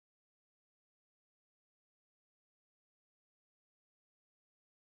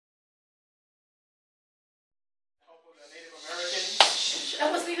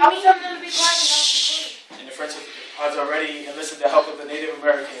telling them to be quiet and not to sleep. And the French has already enlisted the help of the Native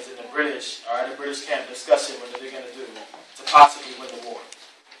Americans, and the British are at the British camp discussing what they're going to do to possibly win the war.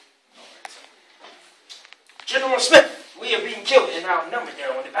 General Smith, we are being killed and outnumbered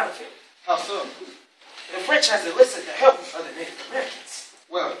there on the battlefield. How so? The French has enlisted the help of the Native Americans.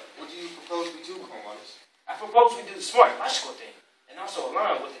 Well, what do you propose we do, Cornwallis? I propose we do the smart, logical thing, and also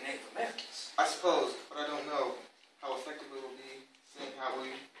align with the Native Americans. I suppose, but I don't know how effective it will be, seeing how we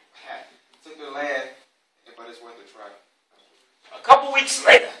took their land, but it's worth a try. A couple weeks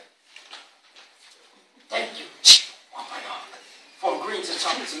later, thank you, for agreeing to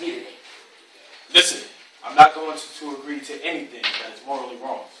talk to me today. Listen, I'm not going to agree to anything that is morally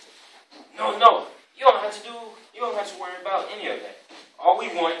wrong. No, you don't have to worry about any of that. All we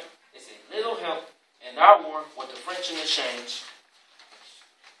want is a little help in our war with the French in exchange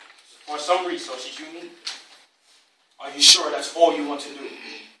for some resources you need. Are you sure that's all you want to do?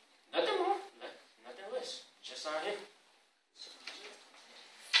 Nothing more, nothing less. Just sign here.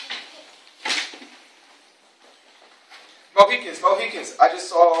 Mohicans, I just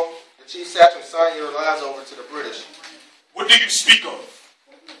saw the Chief Sachem sign your lives over to the British. What do you speak of?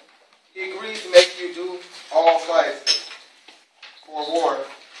 He agreed to make you do all fight for war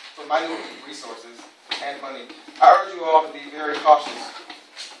for minute resources and money. I urge you all to be very cautious.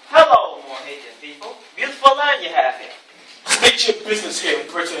 Hello, Mohican people. Beautiful land you have here. State your business here in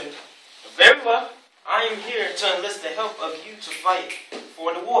Britain. Very well. I am here to enlist the help of you to fight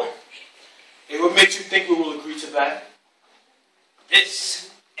for the war. It would make you think we will agree to that. This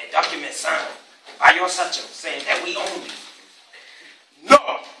is a document signed by your Sachem saying that we own you.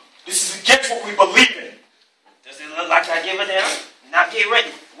 No! This is against what we believe in. Does it look like I give a damn? Now get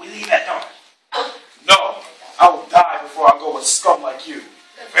ready. We leave at dawn. No! I will die before I go with scum like you.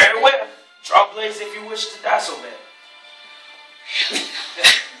 Very well. Draw blades if you wish to die so bad.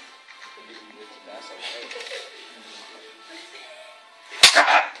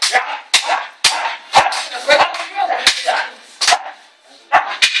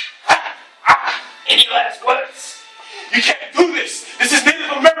 Any last words? You can't do this!